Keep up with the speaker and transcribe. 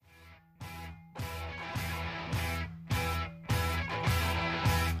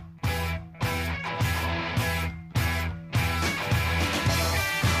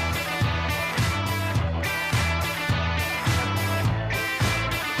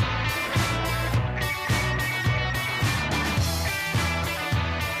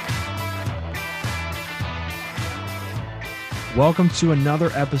Welcome to another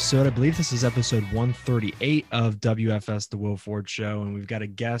episode. I believe this is episode 138 of WFS The Will Ford Show, and we've got a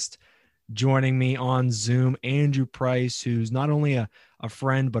guest joining me on Zoom, Andrew Price, who's not only a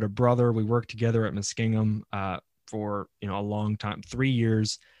friend but a brother. We worked together at Muskingum for a long time, 3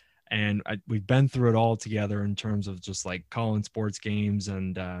 years, and we've been through it all together in terms of just like calling sports games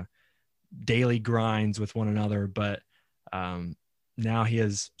and daily grinds with one another. But now he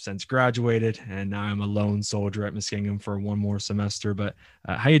has since graduated, and now I'm a lone soldier at Muskingum for one more semester. But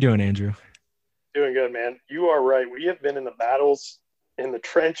how you doing, Andrew? Doing good, man. You are right. We have been in the battles, in the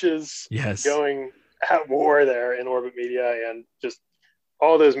trenches, Yes. going at war there in Orbit Media and just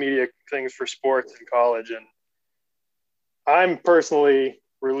all those media things for sports in college. And I'm personally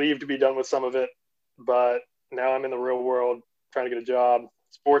relieved to be done with some of it, but now I'm in the real world trying to get a job.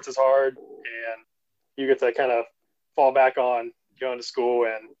 Sports is hard, and you get to kind of fall back on going to school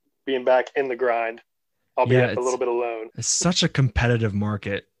and being back in the grind, albeit a little bit alone. It's such a competitive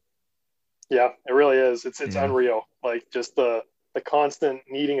market. Yeah, it really is. It's unreal. Like just the constant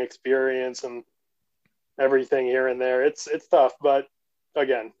needing experience and everything here and there. It's tough, but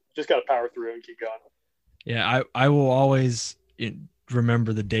again, just got to power through and keep going. Yeah, I will always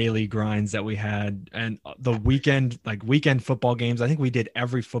remember the daily grinds that we had and the weekend football games. I think we did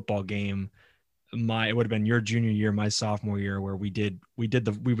every football game. It would have been your junior year, my sophomore year, where we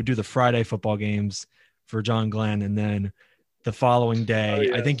would do the Friday football games for John Glenn, and then the following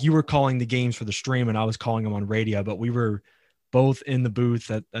day, I think you were calling the games for the stream and I was calling them on radio, but we were both in the booth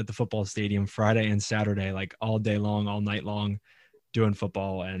at the football stadium Friday and Saturday, like all day long, all night long, doing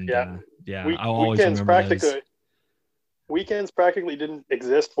football. And I'll always remember those. Weekends practically didn't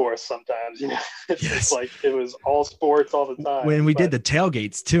exist for us sometimes. It's like it was all sports all the time. When we did the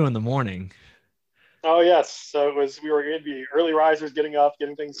tailgates too in the morning. Oh yes, so we were going to be early risers, getting up,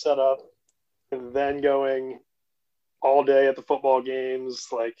 getting things set up, and then going all day at the football games.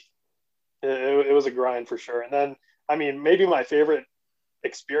 Like it was a grind for sure. And then, I mean, maybe my favorite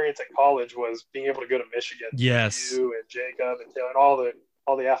experience at college was being able to go to Michigan. Yes, you and Jacob and Taylor and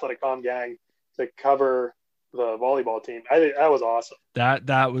all the Athletic Com gang to cover the volleyball team. I think that was awesome.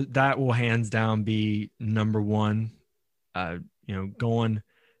 That will hands down be number one. Going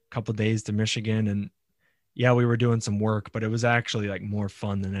a couple of days to Michigan, and we were doing some work, but it was actually like more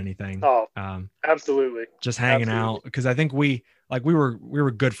fun than anything. Oh, absolutely. Just hanging out, because I think we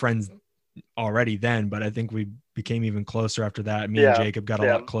were good friends already then, but I think we became even closer after that. Me and Jacob got a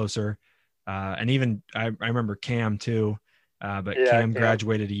lot closer, and even I remember Cam too, but Cam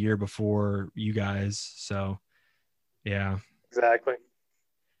graduated a year before you guys, so yeah, exactly.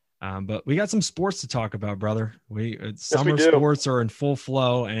 But we got some sports to talk about, brother. Summer sports are in full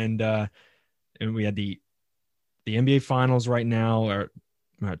flow, and we had the NBA Finals right now are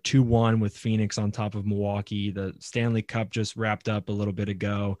 2-1 with Phoenix on top of Milwaukee. The Stanley Cup just wrapped up a little bit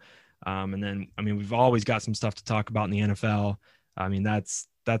ago, and then we've always got some stuff to talk about in the NFL. I mean that's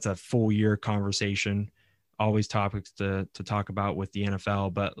a full year conversation. Always topics to talk about with the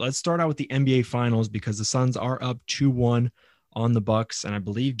NFL. But let's start out with the NBA Finals, because the Suns are up 2-1 on the Bucks, and I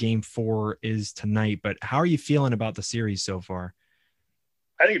believe Game 4 is tonight. But how are you feeling about the series so far?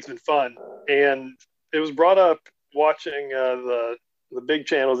 I think it's been fun, and it was brought up watching the big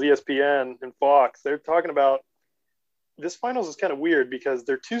channels, ESPN and Fox. They're talking about this finals is kind of weird because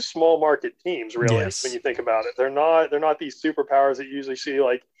they're two small market teams, really. Yes. When you think about it, they're not these superpowers that you usually see.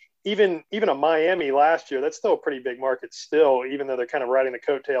 Like even a Miami last year, that's still a pretty big market still, even though they're kind of riding the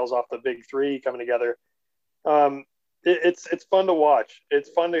coattails off the big three coming together. It's fun to watch. It's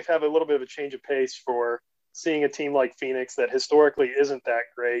fun to have a little bit of a change of pace for seeing a team like Phoenix that historically isn't that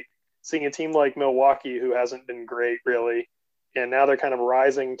great, seeing a team like Milwaukee who hasn't been great really, and now they're kind of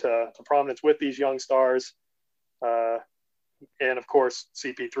rising to prominence with these young stars. And of course,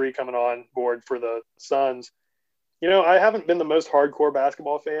 CP3 coming on board for the Suns. I haven't been the most hardcore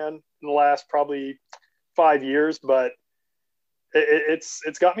basketball fan in the last probably 5 years, but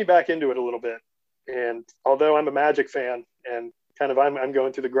it's got me back into it a little bit. And although I'm a Magic fan and kind of I'm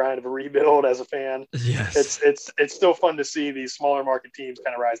going through the grind of a rebuild as a fan, yes, it's still fun to see these smaller market teams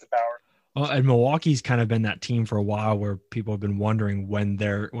kind of rise to power. Well, and Milwaukee's kind of been that team for a while where people have been wondering when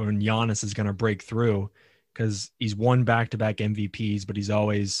Giannis is going to break through, because he's won back-to-back MVPs, but he's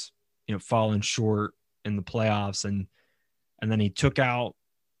always fallen short in the playoffs, and then he took out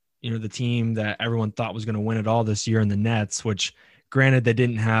the team that everyone thought was going to win it all this year in the Nets, which granted they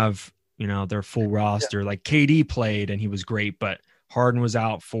didn't have their full roster. Yeah. Like KD played and he was great, but Harden was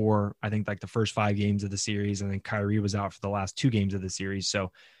out for I think like the first 5 games of the series, and then Kyrie was out for the last 2 games of the series.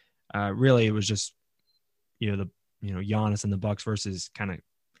 So really it was just Giannis and the Bucks versus kind of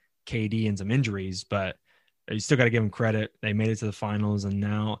KD and some injuries, but you still got to give them credit. They made it to the finals, and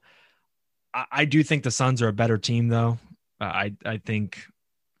now I do think the Suns are a better team, though. I think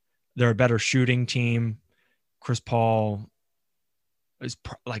they're a better shooting team. Chris Paul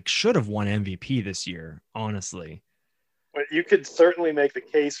should have won MVP this year, honestly. But you could certainly make the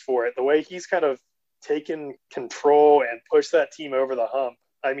case for it. The way he's kind of taken control and pushed that team over the hump.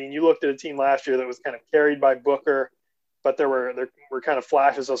 I mean, you looked at a team last year that was kind of carried by Booker, but there were kind of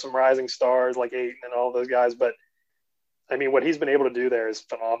flashes of some rising stars like Ayton and all those guys. But I mean, what he's been able to do there is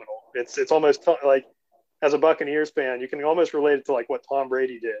phenomenal. It's almost like, as a Buccaneers fan, you can almost relate it to like what Tom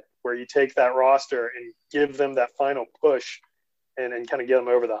Brady did, where you take that roster and give them that final push and kind of get them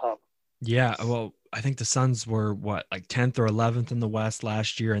over the hump. Yeah, well, I think the Suns were what, like 10th or 11th in the West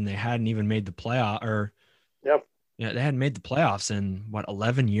last year, and they hadn't even made the playoff. Yep. Yeah, they hadn't made the playoffs in what,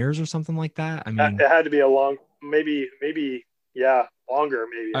 11 years or something like that. I mean, it had to be a long, maybe, yeah, longer.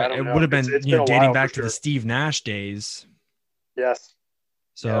 Maybe I don't know. It would have been it's been dating back to the Steve Nash days. Yes.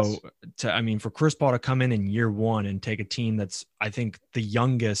 So, for Chris Paul to come in year one and take a team that's, I think, the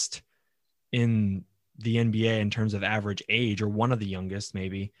youngest in the NBA in terms of average age, or one of the youngest,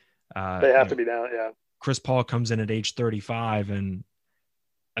 maybe. They have to be down, yeah. Chris Paul comes in at age 35 and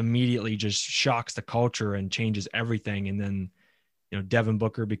immediately just shocks the culture and changes everything. And then, Devin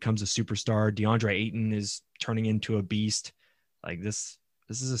Booker becomes a superstar. DeAndre Ayton is turning into a beast. Like this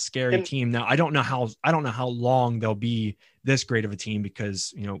is a scary team. Now, I don't know how long they'll be this great of a team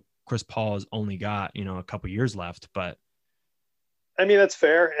because, Chris Paul has only got, a couple years left, but I mean, that's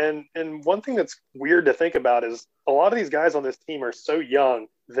fair. And one thing that's weird to think about is a lot of these guys on this team are so young.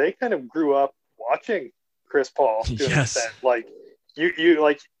 They kind of grew up watching Chris Paul to an extent. Like you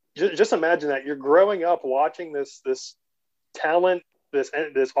like just imagine that you're growing up watching this talent, this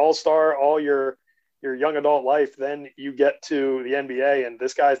all-star all your young adult life. Then you get to the NBA and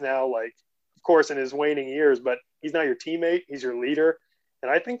this guy's now, like, of course, in his waning years, but he's now your teammate. He's your leader.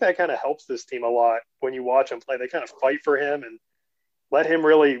 And I think that kind of helps this team a lot when you watch him play. They kind of fight for him and let him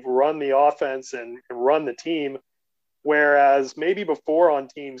really run the offense and run the team. Whereas maybe before on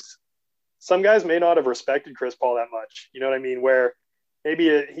teams, some guys may not have respected Chris Paul that much. You know what I mean? Where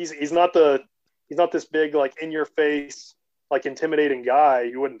maybe he's not this big, like, in your face, like, intimidating guy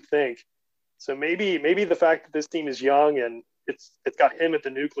you wouldn't think. So maybe the fact that this team is young and it's got him at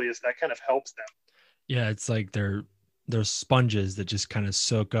the nucleus, that kind of helps them. Yeah, it's like they're sponges that just kind of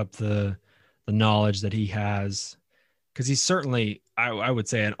soak up the knowledge that he has. Because he's certainly, I would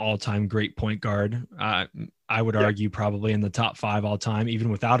say, an all-time great point guard. I would argue probably in the top 5 all-time, even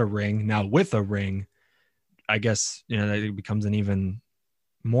without a ring. Now with a ring, I guess, it becomes an even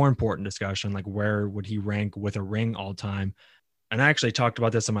more important discussion. Like, where would he rank with a ring all-time? And I actually talked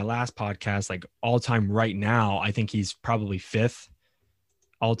about this on my last podcast. Like, all-time right now, I think he's probably 5th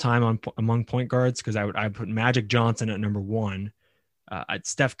all-time among point guards, because I put Magic Johnson at number 1.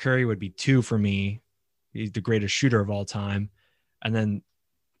 Steph Curry would be 2 for me. He's the greatest shooter of all time. And then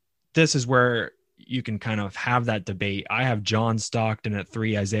this is where you can kind of have that debate. I have John Stockton at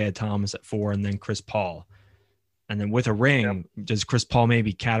 3, Isaiah Thomas at 4, and then Chris Paul. And then with a ring, does Chris Paul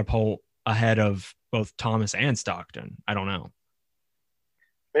maybe catapult ahead of both Thomas and Stockton? I don't know.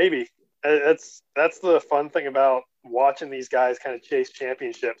 Maybe. That's the fun thing about watching these guys kind of chase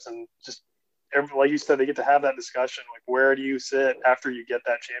championships, and just, like you said, they get to have that discussion. Like, where do you sit after you get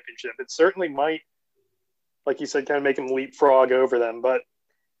that championship? It certainly might, like you said, kind of make them leapfrog over them. But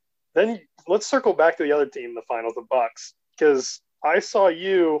then let's circle back to the other team in the finals, the Bucks, because I saw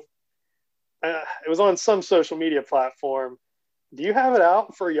you. It was on some social media platform. Do you have it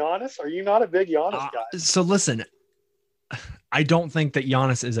out for Giannis? Are you not a big Giannis guy? So listen, I don't think that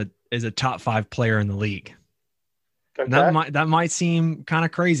Giannis is a top 5 player in the league. Okay. That might seem kind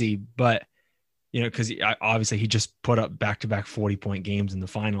of crazy, but because obviously he just put up back-to-back 40-point games in the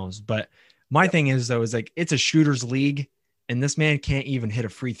finals. But my thing is, though, is like, it's a shooter's league, and this man can't even hit a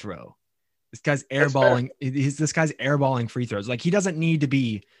free throw. This guy's airballing. This guy's airballing free throws. Like, he doesn't need to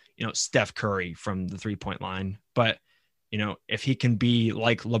be, Steph Curry from the 3-point line. But, if he can be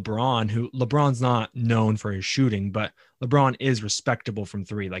like LeBron, LeBron's not known for his shooting, but LeBron is respectable from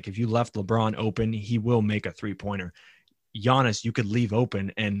 3. Like, if you left LeBron open, he will make a 3-pointer. Giannis, you could leave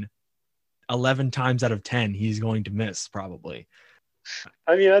open, and 11 times out of 10, he's going to miss probably.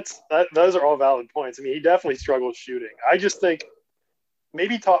 I mean, those are all valid points. I mean, he definitely struggles shooting. I just think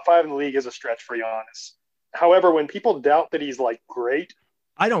maybe top 5 in the league is a stretch for Giannis. However, when people doubt that he's, like, great,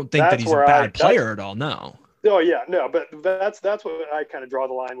 I don't think that he's a bad player at all. No. Oh yeah, no, but that's what I kind of draw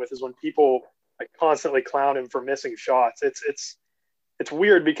the line with, is when people, like, constantly clown him for missing shots. It's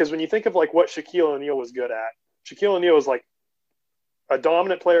weird, because when you think of, like, what Shaquille O'Neal was good at, Shaquille O'Neal was, like, a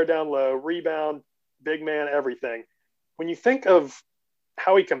dominant player down low, rebound, big man, everything. When you think of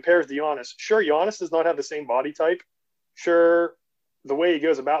how he compares to Giannis, sure, Giannis does not have the same body type. Sure, the way he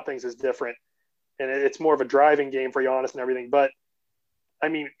goes about things is different, and it's more of a driving game for Giannis and everything. But, I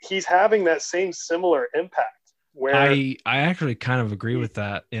mean, he's having that same similar impact where I actually kind of agree with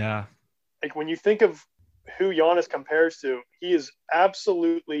that. Yeah. Like when you think of who Giannis compares to, he is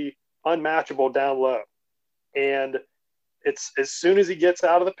absolutely unmatchable down low. And it's as soon as he gets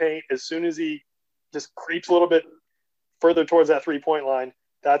out of the paint, as soon as he just creeps a little bit further towards that 3-point line,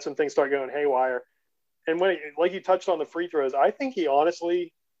 that's when things start going haywire. And when, like you touched on the free throws, I think he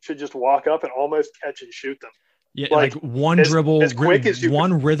honestly should just walk up and almost catch and shoot them. Yeah, like one dribble, as quick as you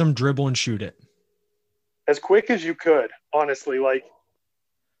one rhythm dribble and shoot it. As quick as you could, honestly, like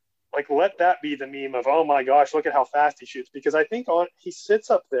let that be the meme of, oh my gosh, look at how fast he shoots. Because I think he sits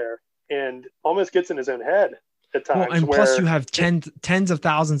up there and almost gets in his own head at times. Well, and plus you have tens of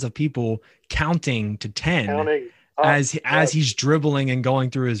thousands of people counting to 10 as he's dribbling and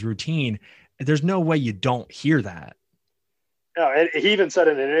going through his routine. There's no way you don't hear that. No, and he even said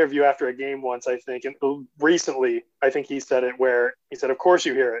in an interview after a game once, I think, and recently, I think he said it where he said, of course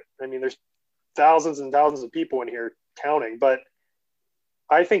you hear it. I mean, there's thousands and thousands of people in here counting, but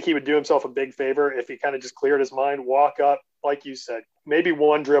I think he would do himself a big favor if he kind of just cleared his mind, walk up, like you said, maybe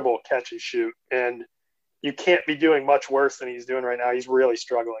one dribble, catch and shoot. And you can't be doing much worse than he's doing right now. He's really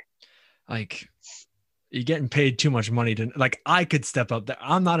struggling. Like, you're getting paid too much money to, like, I could step up there.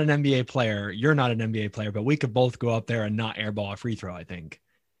 I'm not an NBA player. You're not an NBA player, but we could both go up there and not airball a free throw, I think.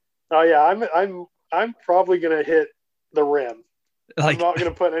 Oh yeah. I'm probably going to hit the rim. Like, I'm not going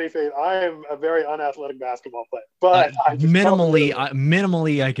to put anything. I am a very unathletic basketball player, but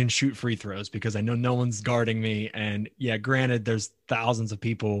minimally I can shoot free throws because I know no one's guarding me. And yeah, granted, there's thousands of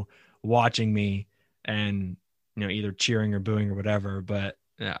people watching me and, you know, either cheering or booing or whatever, but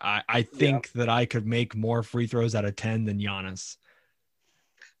I think that I could make more free throws out of 10 than Giannis.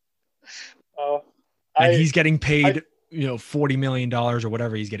 And he's getting paid, $40 million or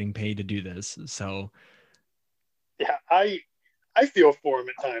whatever he's getting paid to do this. So yeah, I feel for him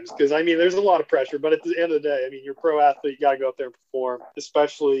at times because, I mean, there's a lot of pressure, but at the end of the day, I mean, you're a pro athlete, you got to go up there and perform,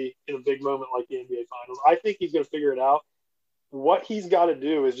 especially in a big moment like the NBA Finals. I think he's going to figure it out. What he's got to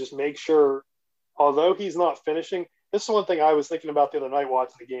do is just make sure, although he's not finishing, this is one thing I was thinking about the other night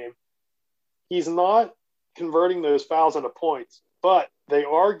watching the game. He's not converting those fouls into points, but they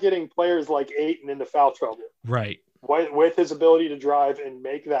are getting players like Ayton into foul trouble. Right. With his ability to drive and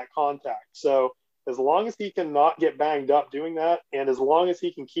make that contact. So as long as he can not get banged up doing that, and as long as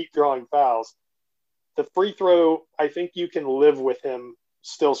he can keep drawing fouls, the free throw, I think you can live with him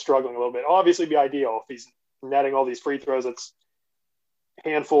still struggling a little bit. Obviously, be ideal if he's netting all these free throws. It's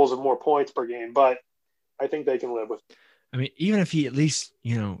handfuls of more points per game, but I think they can live with it. I mean, even if he at least,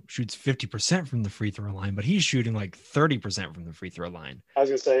 shoots 50% from the free throw line, but he's shooting like 30% from the free throw line. I was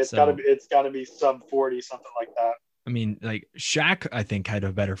gonna say it's gotta be sub 40, something like that. I mean, like Shaq, I think had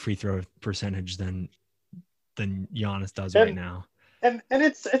a better free throw percentage than Giannis does right now. And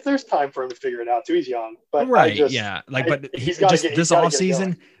it's there's time for him to figure it out too. He's young, but he's just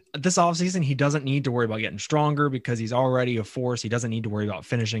this offseason, he doesn't need to worry about getting stronger because he's already a force. He doesn't need to worry about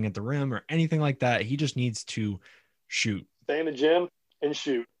finishing at the rim or anything like that. He just needs to shoot. Stay in the gym and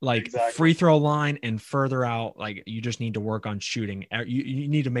shoot. Free throw line and further out. Like, you just need to work on shooting. You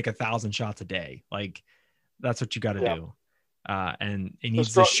need to make 1,000 shots a day. Like, that's what you got to do. And he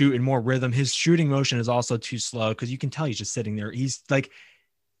needs to shoot in more rhythm. His shooting motion is also too slow because you can tell he's just sitting there. He's like,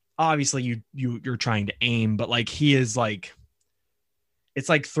 obviously you're trying to aim, but like he is like, it's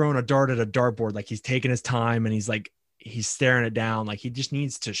like throwing a dart at a dartboard. Like, he's taking his time and he's staring it down. Like, he just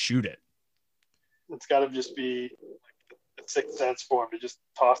needs to shoot it. It's got to just be like a sixth sense for him to just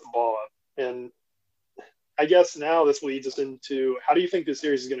toss the ball up. And I guess now this leads us into, how do you think this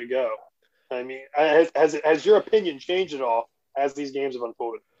series is going to go? I mean, has your opinion changed at all as these games have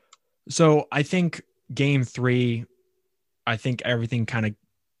unfolded? So I think game 3, I think everything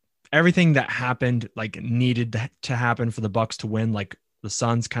that happened needed to happen for the Bucks to win. Like, the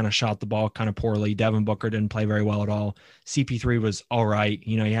Suns kind of shot the ball kind of poorly. Devin Booker didn't play very well at all. CP3 was all right.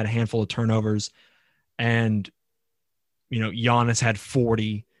 He had a handful of turnovers, and Giannis had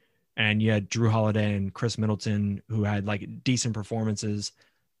 40, and you had Drew Holiday and Chris Middleton who had decent performances.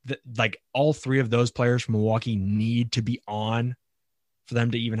 All three of those players from Milwaukee need to be on for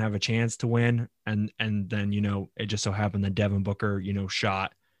them to even have a chance to win. And then, it just so happened that Devin Booker,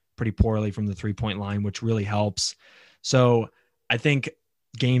 shot pretty poorly from the 3-point line, which really helps. So I think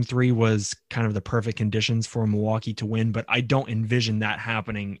game 3 was kind of the perfect conditions for Milwaukee to win, but I don't envision that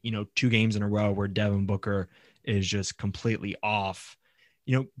happening, 2 games in a row where Devin Booker is just completely off.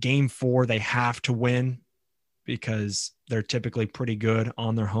 game 4, they have to win because they're typically pretty good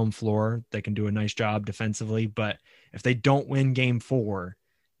on their home floor. They can do a nice job defensively, but if they don't win game 4,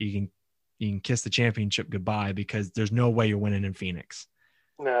 you can kiss the championship goodbye because there's no way you're winning in Phoenix.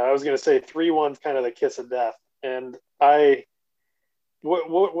 No, I was going to say 3-1's kind of the kiss of death. And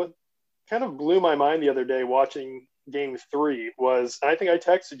what kind of blew my mind the other day watching game 3 was, I think I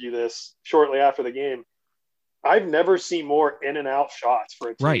texted you this shortly after the game, I've never seen more in and out shots for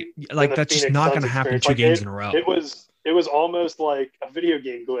a team. Right. Like that's just not going to happen 2 games in a row. It was almost like a video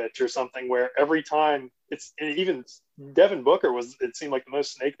game glitch or something where every time even Devin Booker it seemed like the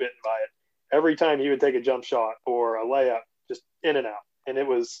most snake bitten by it. Every time he would take a jump shot or a layup, just in and out. And it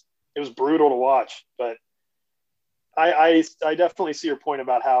was brutal to watch, but I definitely see your point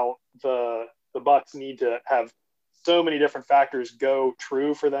about how the Bucks need to have so many different factors go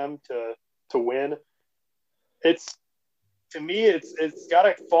true for them to win. To me, it's got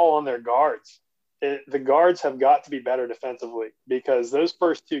to fall on their guards. The guards have got to be better defensively because those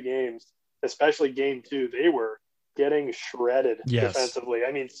first 2 games, especially game 2, they were getting shredded defensively.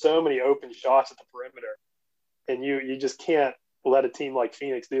 I mean, so many open shots at the perimeter, and you just can't let a team like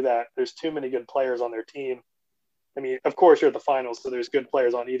Phoenix do that. There's too many good players on their team. I mean, of course, you're at the finals, so there's good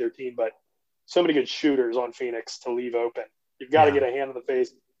players on either team, but so many good shooters on Phoenix to leave open. You've got to get a hand in the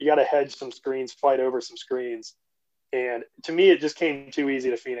face. You got to hedge some screens, fight over some screens. And to me, it just came too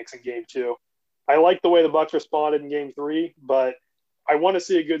easy to Phoenix in game 2. I like the way the Bucks responded in game 3, but I want to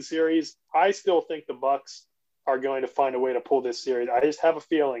see a good series. I still think the Bucks are going to find a way to pull this series. I just have a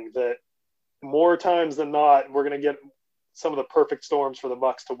feeling that more times than not, we're going to get some of the perfect storms for the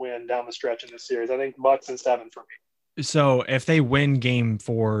Bucks to win down the stretch in this series. I think Bucks in 7 for me. So if they win game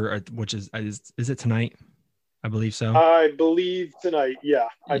 4, which is it tonight? I believe so. I believe tonight. Yeah.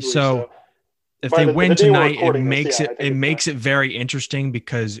 I believe so. If they win tonight, it makes it very interesting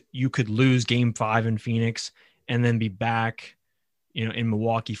because you could lose game 5 in Phoenix and then be back, in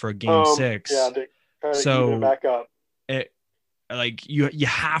Milwaukee for a game 6. Yeah. So back up. You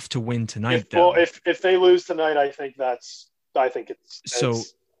have to win tonight, though. Well, if they lose tonight, I think it's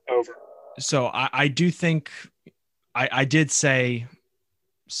over. So I do think I did say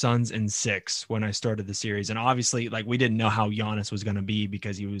Suns in 6 when I started the series, and obviously, we didn't know how Giannis was going to be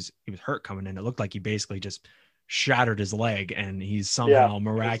because he was hurt coming in. It looked like he basically just shattered his leg, and he's somehow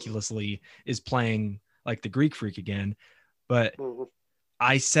miraculously is playing like the Greek Freak again. But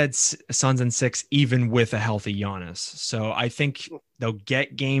I said Suns in 6, even with a healthy Giannis. So I think they'll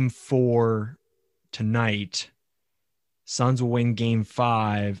get game 4 tonight. Suns will win game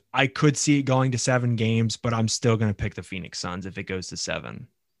 5. I could see it going to 7 games, but I'm still going to pick the Phoenix Suns if it goes to 7.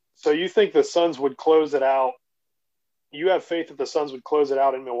 So you think the Suns would close it out? You have faith that the Suns would close it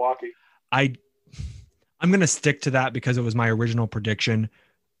out in Milwaukee? I'm going to stick to that because it was my original prediction,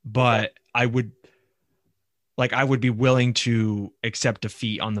 but I would be willing to accept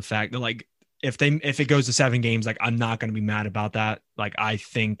defeat on the fact that if it goes to 7 games, I'm not going to be mad about that. I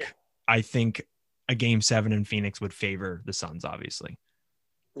think a game 7 in Phoenix would favor the Suns, obviously.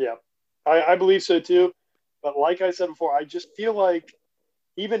 Yeah, I believe so too. But like I said before, I just feel like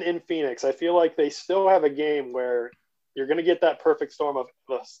even in Phoenix, I feel like they still have a game where you're going to get that perfect storm of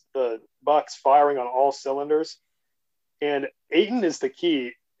the Bucks firing on all cylinders. And Ayton is the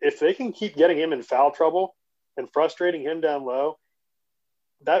key. If they can keep getting him in foul trouble and frustrating him down low,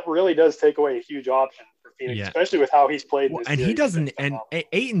 that really does take away a huge option for Phoenix, especially with how he's played. And he doesn't, and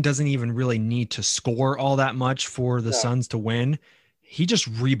Ayton doesn't even really need to score all that much for the Suns to win. He just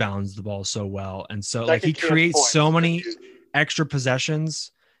rebounds the ball so well. And so he creates so many extra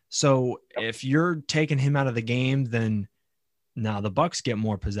possessions. So if you're taking him out of the game, then now the Bucks get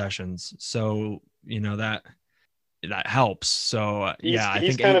more possessions. So, that helps. So I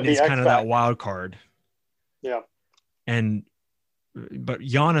think Ayton is kind of that wild card. Yeah. But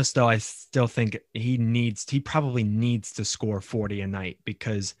Giannis, though, I still think he probably needs to score 40 a night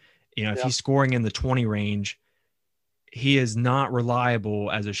because, if he's scoring in the 20 range, he is not reliable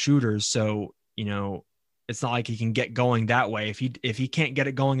as a shooter. So, it's not like he can get going that way. If he can't get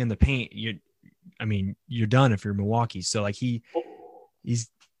it going in the paint, you're done if you're Milwaukee. So you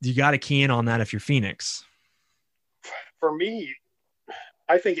got to key in on that if you're Phoenix. For me,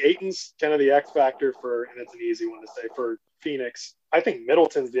 I think Ayton's kind of the X factor and it's an easy one to say for Phoenix. I think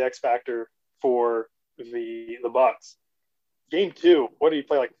Middleton's the X factor for the Bucks. Game 2, what did he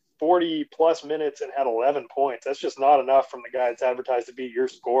play? 40 plus minutes and had 11 points. That's just not enough from the guy that's advertised to be your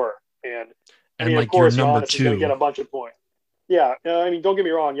scorer. And of course, your number Giannis 2 is going to get a bunch of points. Yeah. Don't get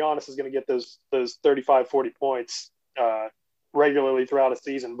me wrong. Giannis is going to get those 35, 40 points regularly throughout a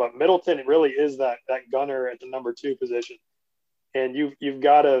season, but Middleton really is that gunner at the number 2 position. and you've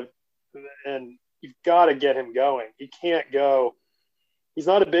got to get him going. He can't go. He's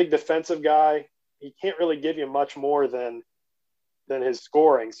not a big defensive guy. He can't really give you much more than his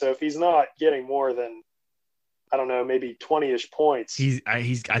scoring. So if he's not getting more than, I don't know, maybe 20-ish points, I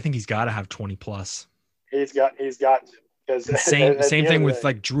think he's got to have 20 plus. He's got to. Because same thing with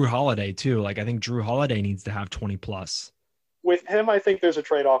like Drew Holiday too. Like I think Drew Holiday needs to have 20 plus. With him, I think there's a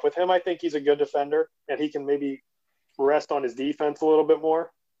trade-off. With him, I think he's a good defender, and he can maybe rest on his defense a little bit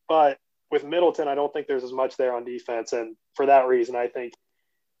more. But with Middleton, I don't think there's as much there on defense. And for that reason, I think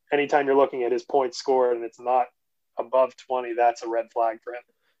anytime you're looking at his points scored and it's not above 20, that's a red flag for him.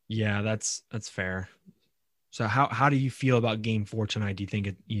 Yeah, that's fair. So how do you feel about Game 4 tonight? Do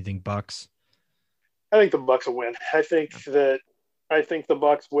you think Bucks? I think the Bucks will win. I think the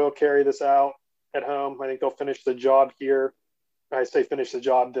Bucks will carry this out at home. I think they'll finish the job here. I say finish the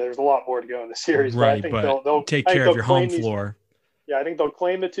job. There's a lot more to go in the series, right? But I think they'll take care of your home floor. Yeah, I think they'll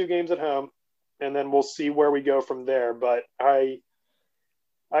claim the 2 games at home, and then we'll see where we go from there. But I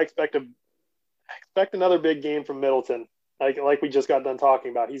expect another big game from Middleton. Like we just got done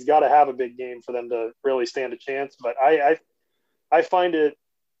talking about. He's got to have a big game for them to really stand a chance. But I find it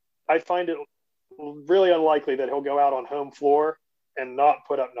really unlikely that he'll go out on home floor and not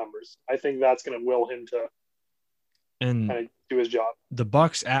put up numbers. I think that's going to will him to kind of do his job. The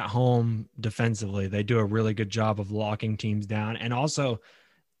Bucks at home defensively, they do a really good job of locking teams down. And also,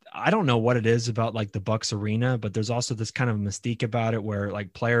 I don't know what it is about like the Bucks arena, but there's also this kind of mystique about it where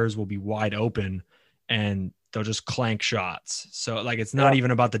like players will be wide open and they'll just clank shots. So like, it's not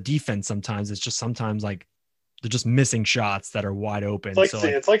even about the defense. Sometimes it's just like they're just missing shots that are wide open.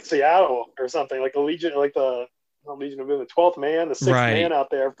 It's like Seattle or something, like the Legion, like the Legion of Boom, the 12th man, the 6th man out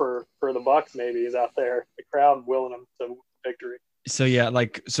there for the Bucks maybe is out there, the crowd willing them to victory. So yeah,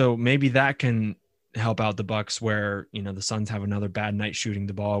 so maybe that can help out the Bucks where, the Suns have another bad night shooting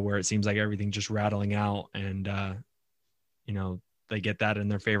the ball where it seems like everything's just rattling out and, they get that in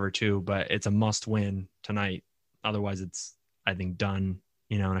their favor too, but it's a must win tonight. Otherwise it's, I think, done,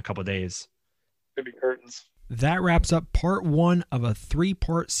 in a couple of days. Could be curtains. That wraps up part 1 of a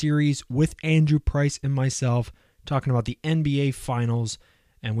 3-part series with Andrew Price and myself talking about the NBA Finals.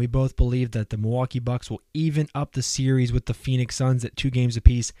 And we both believe that the Milwaukee Bucks will even up the series with the Phoenix Suns at 2 games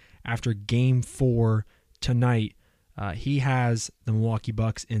apiece after Game 4 tonight. He has the Milwaukee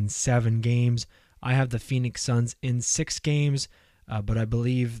Bucks in 7 games. I have the Phoenix Suns in 6 games. But I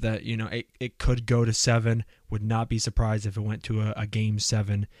believe that, it could go to 7. Would not be surprised if it went to a Game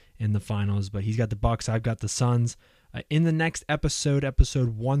 7 in the finals. But he's got the Bucks. I've got the Suns. In the next episode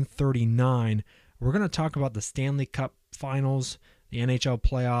 139, we're going to talk about the Stanley Cup Finals, the NHL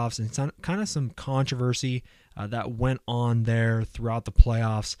playoffs, and kind of some controversy that went on there throughout the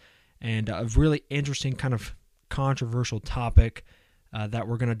playoffs. And a really interesting kind of controversial topic that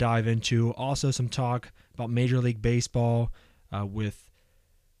we're going to dive into. Also some talk about Major League Baseball, with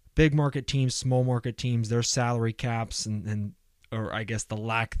big market teams, small market teams, their salary caps, or I guess the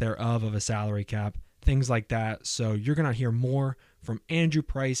lack thereof of a salary cap, things like that. So you're going to hear more from Andrew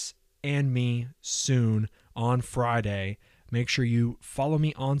Price and me soon on Friday. Make sure you follow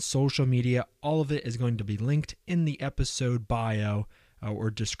me on social media. All of it is going to be linked in the episode bio, or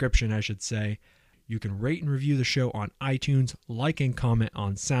description, I should say. You can rate and review the show on iTunes, like and comment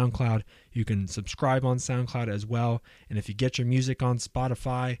on SoundCloud. You can subscribe on SoundCloud as well. And if you get your music on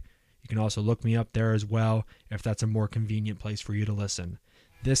Spotify, you can also look me up there as well if that's a more convenient place for you to listen.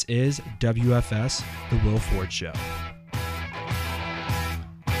 This is WFS, The Will Ford Show.